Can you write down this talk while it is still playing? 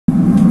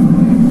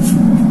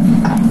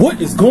What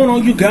is going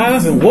on, you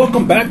guys, and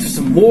welcome back to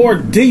some more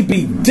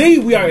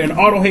DBD. We are in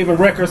Auto Haven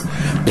Records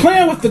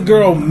playing with the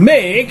girl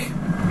Meg,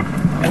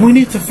 and we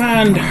need to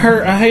find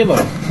her a halo.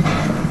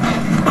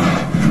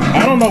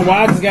 I don't know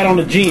why I just got on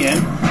the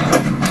gen.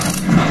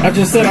 I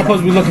just said I'm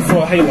supposed to be looking for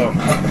a halo.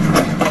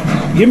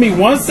 Give me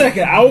 1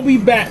 second. I will be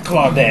back,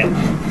 Claudette.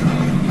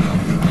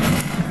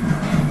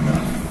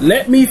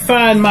 Let me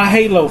find my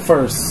halo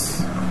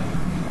first.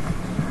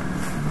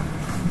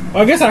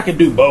 Well, I guess I could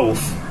do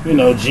both. You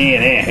know,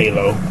 gen and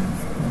halo.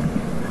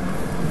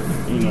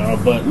 You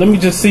know, but let me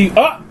just see.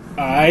 Oh,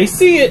 I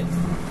see it.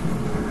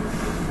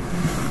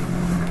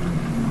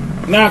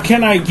 Now,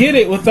 can I get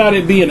it without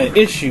it being an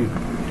issue?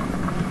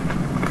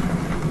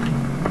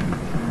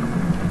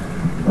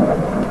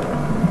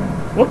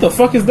 What the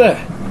fuck is that?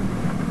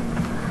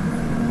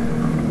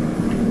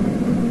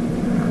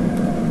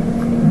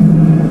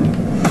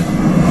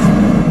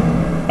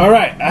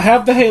 Alright, I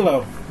have the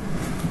halo.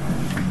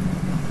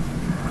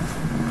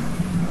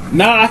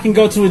 Now I can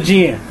go to a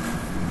gen.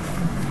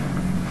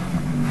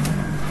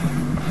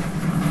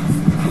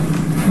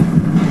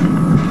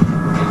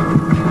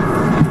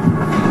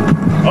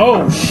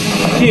 Oh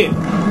shit.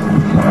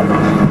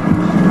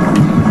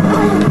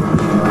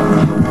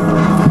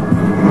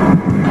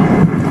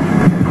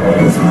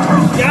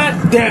 God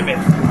damn it.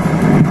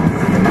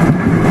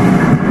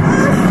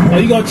 Are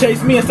you gonna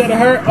chase me instead of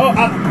her? Oh,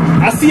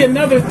 I see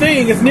another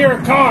thing. It's near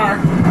a car.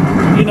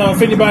 You know,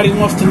 if anybody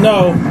wants to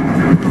know.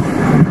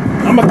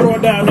 I'm gonna throw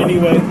it down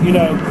anyway, you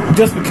know,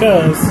 just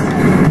because.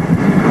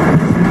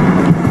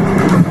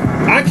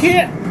 I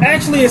can't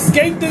actually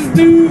escape this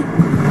dude.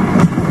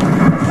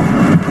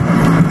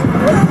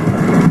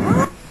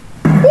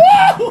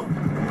 Woo!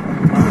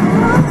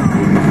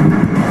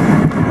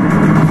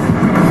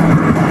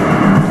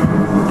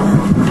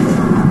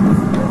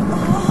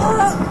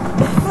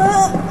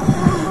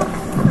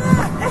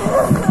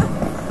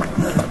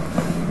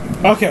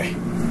 Okay.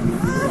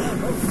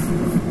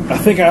 I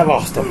think I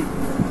lost him.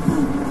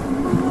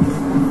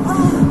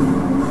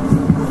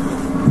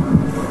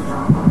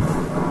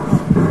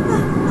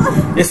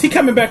 Is he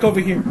coming back over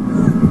here?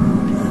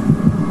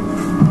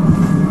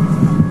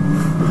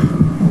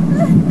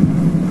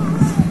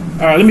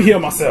 Alright, let me heal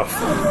myself.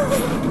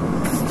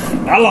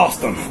 I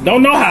lost him.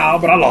 Don't know how,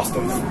 but I lost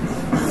him.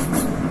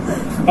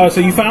 Oh, so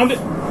you found it?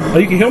 Oh,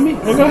 you can heal me?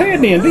 Well, go ahead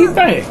then. Do your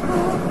thing.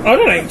 Oh,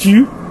 that ain't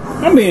you.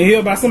 I'm being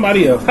healed by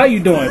somebody else. How you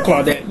doing,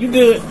 Claudette? You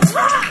good?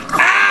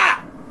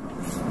 Ah!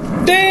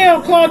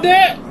 Damn,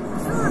 Claudette!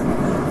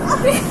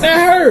 That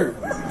hurt.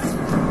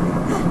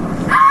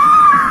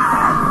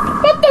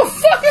 What the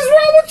fuck is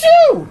wrong with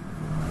you?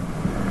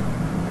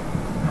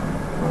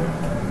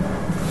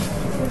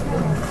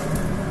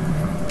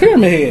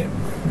 Pyramid Head.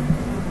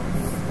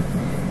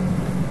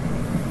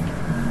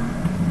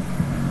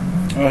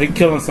 Oh, he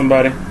killing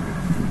somebody.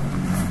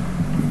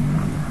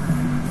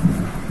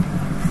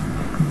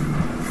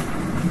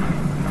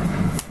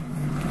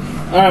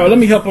 Alright, well, let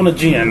me help on the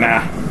gen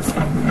now.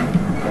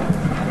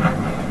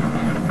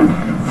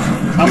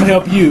 I'm gonna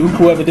help you,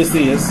 whoever this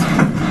is.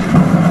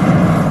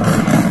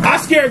 I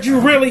scared you,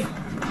 really?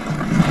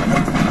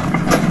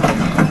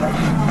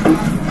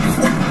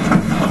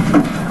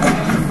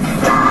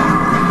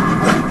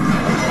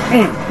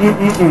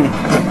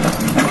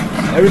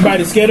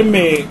 Everybody's scared of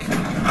Meg.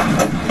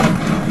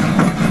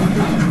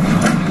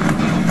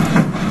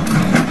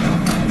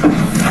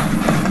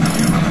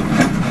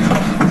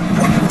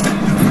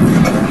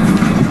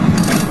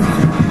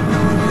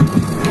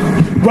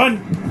 Run!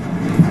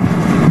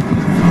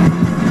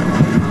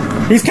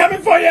 He's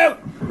coming for you!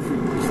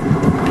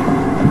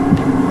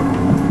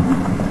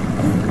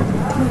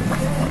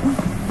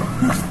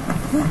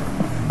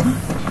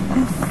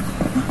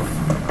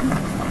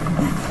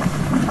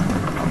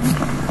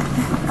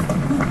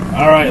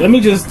 Alright, let me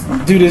just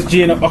do this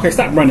gen up. Okay,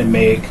 stop running,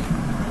 Meg.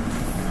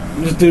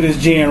 Just do this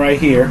gen right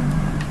here.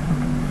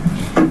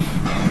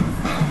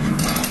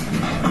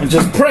 And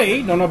just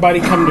pray don't nobody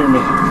come near me.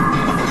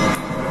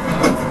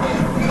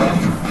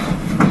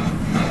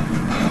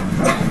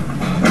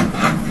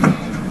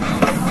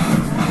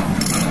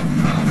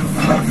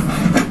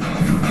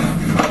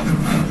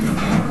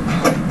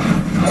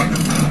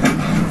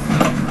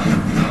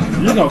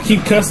 You're gonna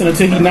keep cussing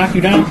until he knock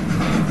you down?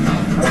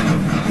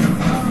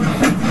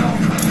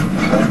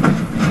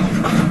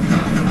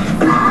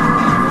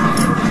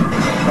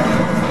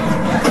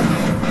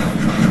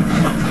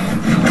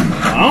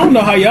 I don't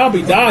know how y'all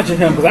be dodging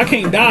him, because I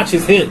can't dodge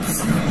his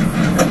hits.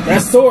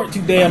 That sword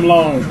too damn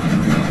long.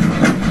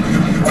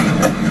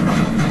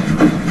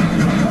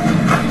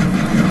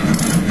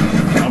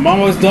 I'm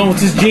almost done with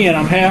this gen.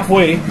 I'm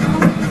halfway.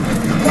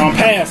 I'm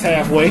past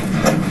halfway.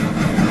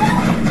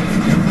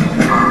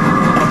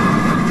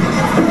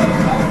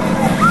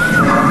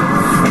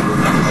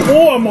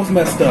 Oh, I almost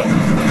messed up.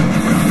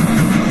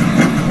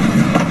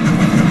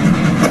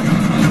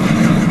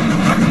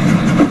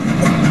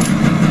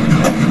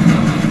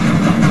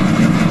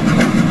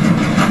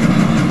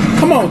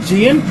 Come on,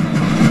 Gen.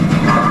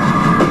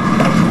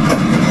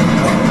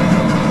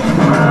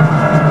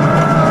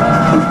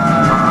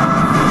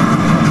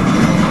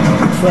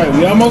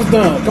 We almost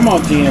done. Come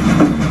on, Jen.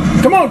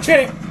 Come on,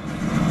 chick.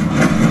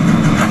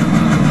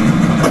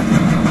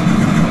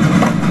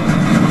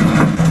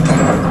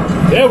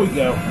 There we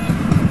go.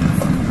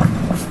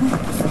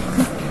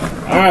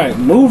 Alright,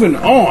 moving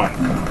on.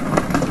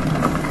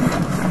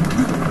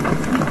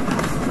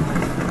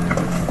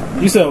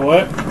 You said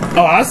what?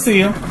 Oh, I see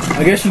him.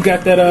 I guess you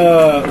got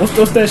that,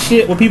 what's that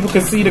shit where people can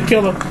see the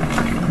killer?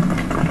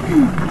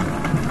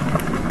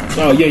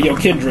 Oh, yeah, yo,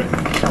 Kendrick.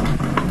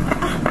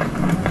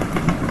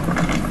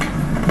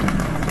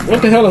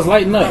 What the hell is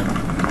lighting up?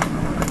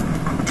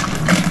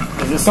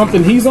 Is it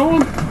something he's on?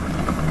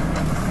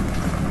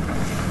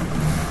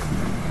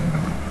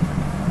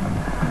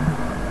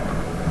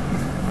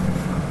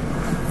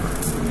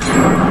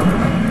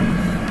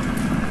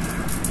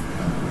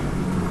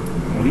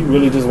 Well, he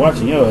really just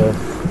watching your ass.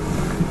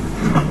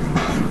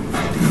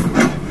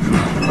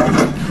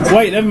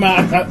 Wait, never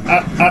mind.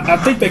 I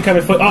think they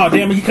coming for. Oh,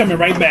 damn it, he coming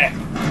right back.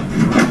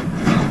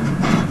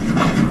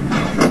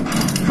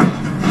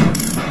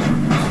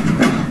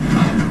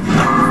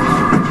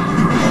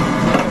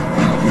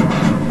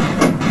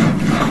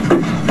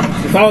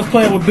 If I was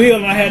playing with Bill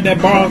and I had that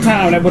borrowed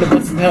time, that would have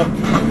been some help.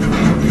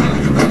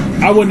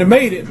 I wouldn't have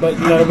made it, but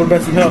you know, that would have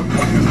been some help.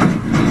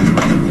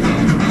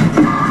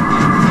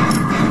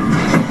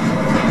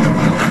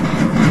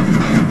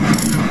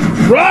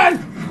 Run!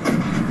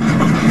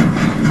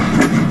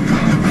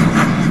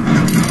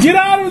 Get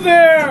out of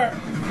there!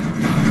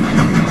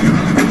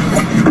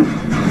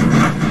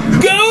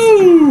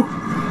 Go!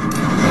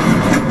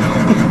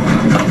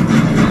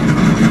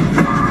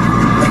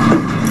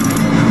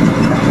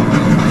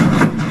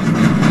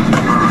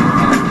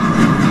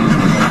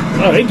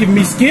 Oh, they giving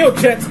me skill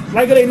checks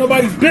like it ain't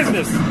nobody's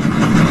business.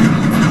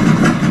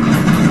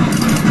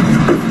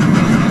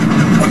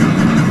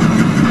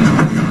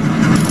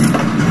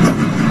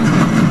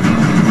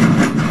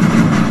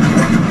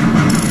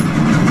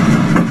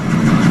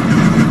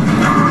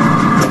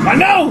 My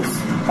nose!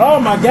 Oh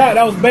my God,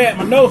 that was bad.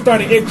 My nose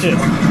started itching.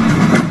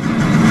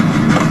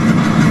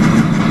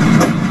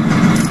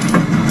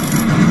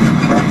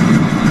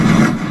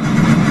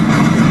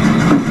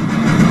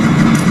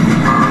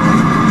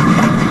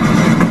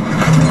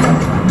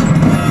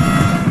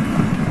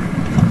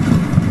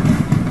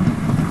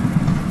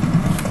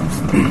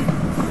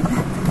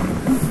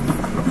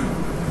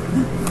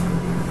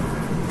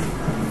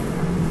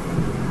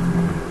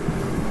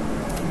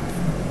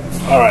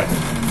 Alright.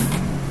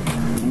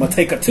 I'm gonna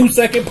take a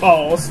 2-second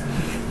pause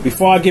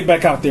before I get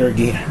back out there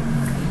again.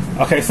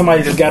 Okay,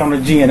 somebody just got on the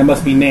gen. It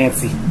must be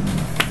Nancy.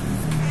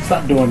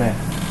 Stop doing that.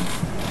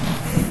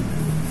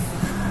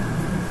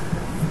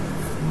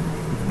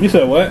 You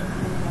said what?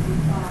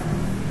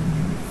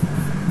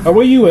 Oh,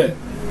 where you at?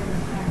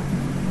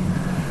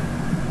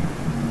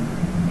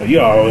 Oh, you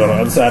all on the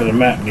other side of the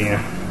map then.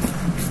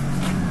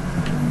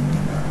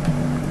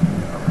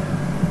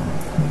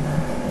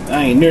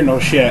 I ain't near no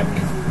shack.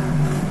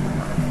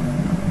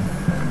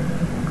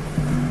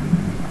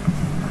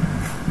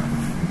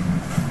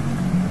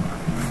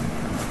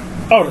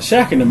 Oh, the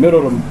shack in the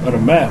middle of the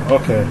map.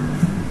 Okay.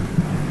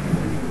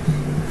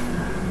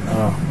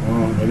 Oh,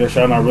 well, I guess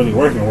y'all not really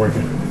working.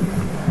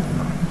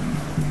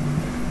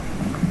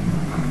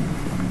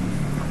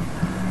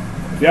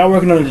 If y'all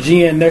working on the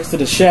GN next to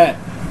the shack,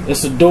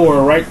 it's a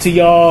door right to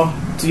y'all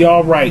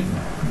right.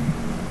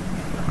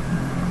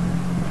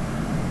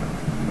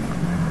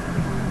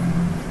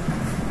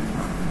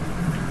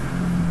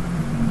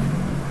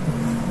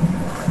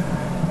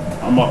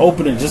 I'm gonna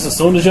open it just as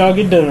soon as y'all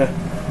get done.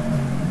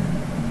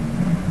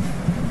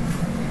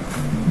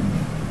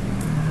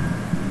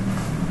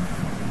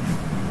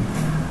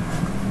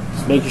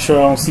 Just making sure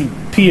I don't see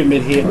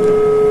pyramid here.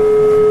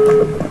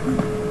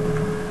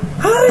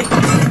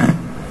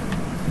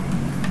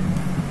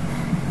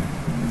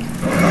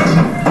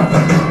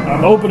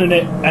 I'm opening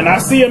it and I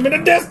see him in the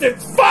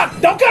distance. Fuck!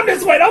 Don't come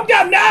this way! Don't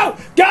come now!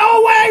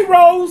 Go away,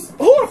 Rose!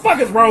 Who the fuck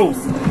is Rose?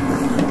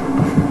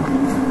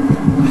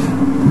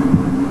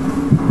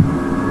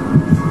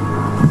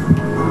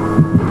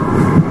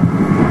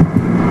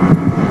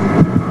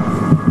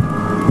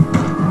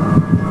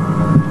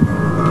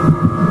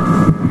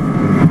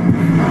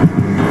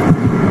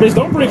 Bitch,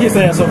 don't bring his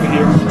ass over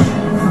here.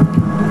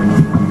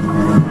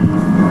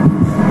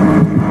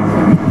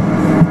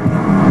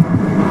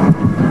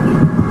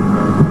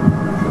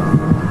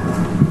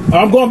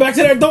 I'm going back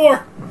to that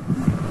door.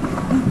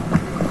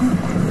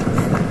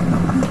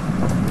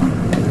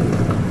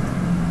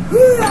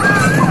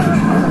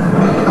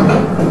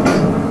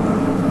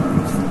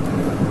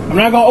 I'm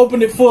not gonna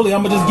open it fully.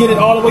 I'm gonna just get it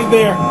all the way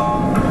there.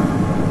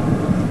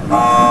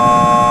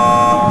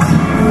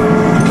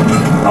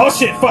 Oh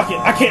shit, fuck it.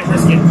 I can't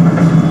risk it.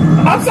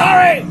 I'm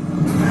sorry.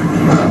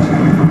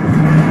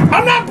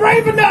 I'm not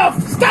brave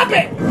enough. Stop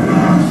it.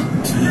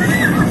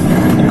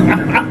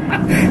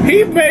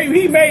 He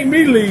made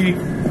me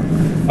leave.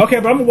 Okay,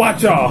 but I'm gonna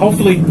watch y'all.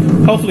 Hopefully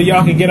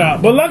y'all can get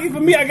out. But lucky for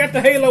me, I got the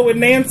halo with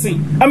Nancy.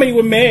 I mean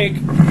with Meg.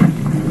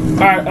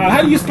 All right,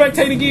 how do you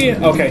spectate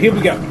again? Okay, here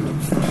we go.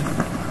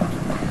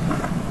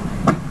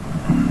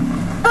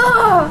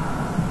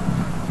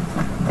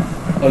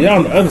 Oh, y'all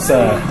on the other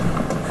side.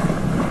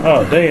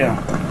 Oh, damn.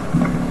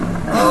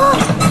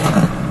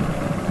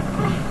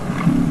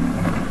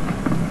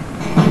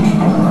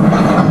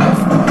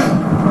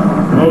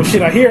 Oh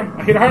shit, I hear him.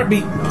 I hear the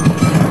heartbeat.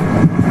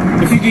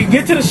 If you can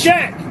get to the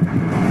shack,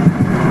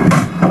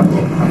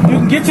 you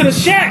can get to the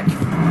shack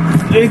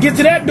and get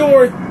to that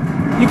door,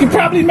 you can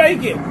probably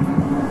make it. I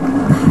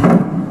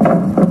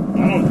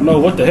don't know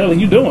what the hell are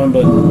you doing,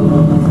 but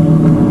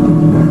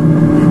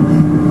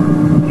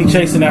he's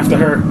chasing after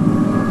her.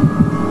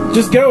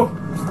 Just go.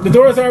 The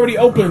door is already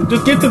open.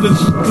 Just get to the.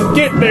 Just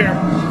get there.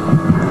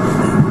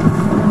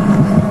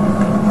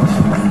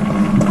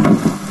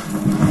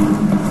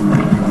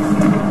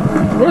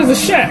 Where's the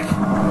shack?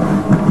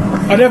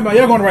 Oh, never mind.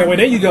 Y'all going the right way.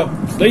 There you go.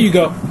 There you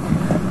go.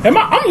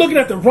 I'm looking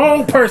at the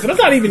wrong person. That's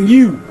not even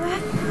you.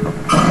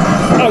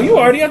 Oh, you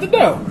already at the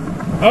door.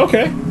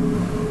 Okay.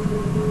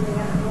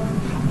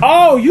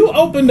 Oh, you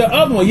opened the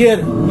other one. Yeah,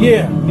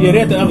 they're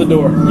at the other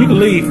door. You can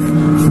leave.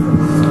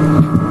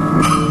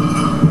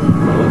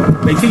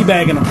 They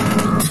teabagging them.